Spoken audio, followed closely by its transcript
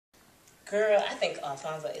Girl, I think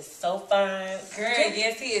Alfonso is so fine. Girl,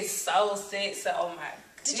 yes, he is so sexy. Oh my God.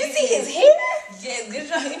 Did you see his hair? Yes, good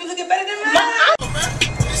job. He be looking better than mine.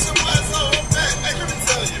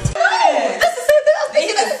 That's the same thing I was He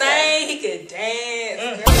thinking. could sing, he could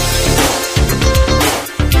dance.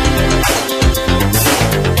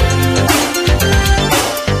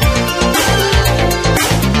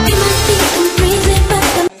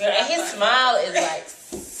 Girl, and his smile is like,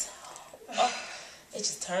 it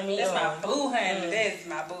just turned me That's on. my boo, honey. That's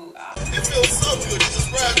my boo. It feels so good to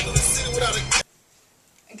just ride through the city without a...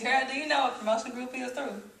 Girl, do you know what promotion group is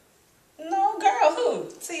through? No, girl, who?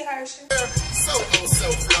 TeeHershey. So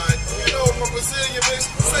fly. You know, from Brazilian bitch,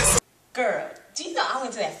 say so. Girl, do you know I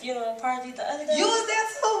went to that funeral party the other day? You was there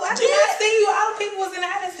too. I did not see you. All the people was in there.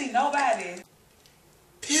 I didn't see nobody.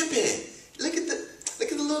 Pimpin'. Look at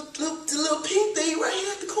the little pink thing right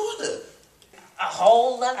here at the corner. A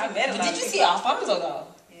whole lot I of met a people. lot Did of you people. see Alfonso though?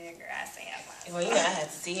 Yeah, girl, I seen Alfonso. Well, you know I had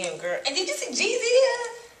to see him, girl. And did you see Jeezy here?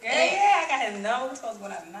 Girl, yeah, I got his number. We supposed to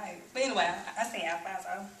go out tonight. But anyway, I seen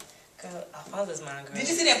Alfonso. Girl, Alfonso's mine, girl. Did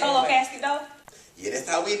you see that polo casket though? Yeah, that's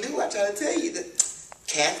how we do. I try to tell you that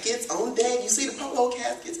caskets on deck. You see the polo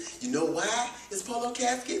caskets? You know why it's polo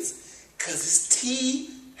caskets? Cause it's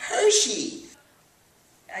TeeHershey.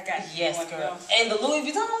 I got Yes, one girl. though. And the Louis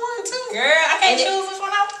Vuitton one too. Girl, I can't And choose which one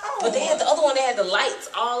I want. But they had the other one. They had the lights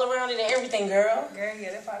all around it and everything, girl. Girl,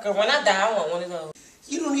 yeah, that's probably. Girl, when I die, I want one of those.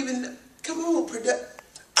 You don't even know. Come on,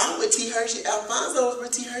 I'm with TeeHershey. Alfonso was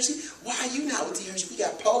with TeeHershey. Why are you not with TeeHershey? We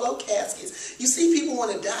got polo caskets. You see people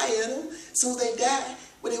want to die in them. As soon as they die,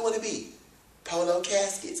 what they want to be? Polo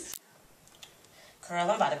caskets. Girl,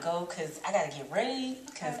 I'm about to go because I got to get ready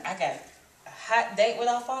because I got a hot date with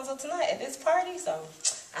Alfonso tonight at this party. So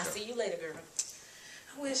I'll see you later, girl.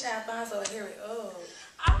 I wish Alfonso would hear it. Oh.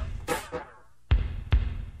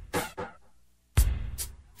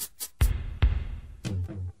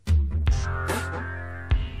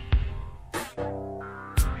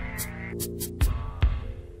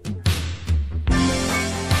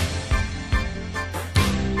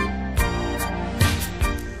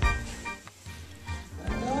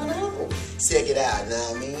 Check it out, know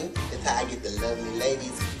what I mean? That's how I get the lovely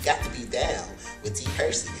ladies. You got to be down with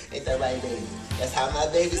TeeHershey. Ain't that right, baby? That's how my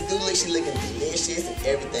babies do look. She looking delicious and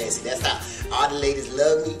everything. See, that's how all the ladies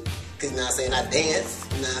love me. Cause, you know what I'm saying, I dance.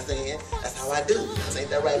 You know what I'm saying? That's how I do. You know what I'm saying?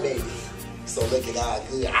 Ain't that right, baby? So looking all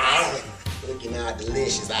good. Looking all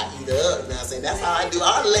delicious. I eat her up. You know what I'm saying? That's how I do.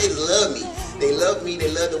 All the ladies love me. They love me. They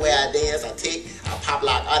love the way I dance. I tick. I pop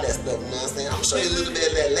lock, all that stuff. You know what I'm saying? I'm gonna show you a little bit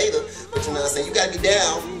of that later. But you know what I'm saying? You gotta be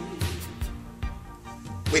down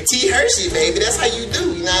with TeeHershey, baby. That's how you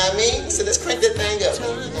do, you know what I mean? So let's crank that thing up,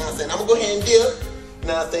 baby. You know what I'm saying? I'm gonna go ahead and dip. You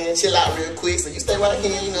know what I'm saying? Chill out real quick. So you stay right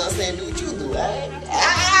here, you know what I'm saying? Do what you do, right?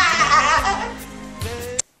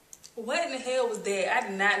 What in the hell was that? I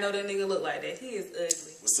did not know that nigga looked like that. He is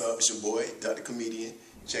ugly. What's up? It's your boy, Dr. Comedian.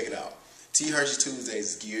 Check it out. TeeHershey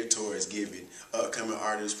Tuesdays is geared towards giving upcoming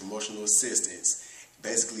artists promotional assistance,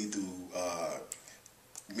 basically through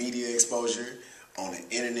media exposure on the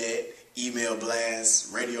internet, email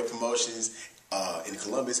blasts, radio promotions in the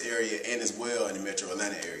Columbus area and as well in the Metro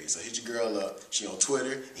Atlanta area. So hit your girl up. She on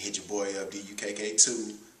Twitter and hit your boy up,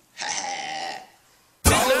 DUKK2. Ha ha.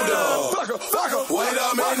 Hold up. Wait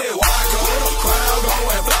a minute.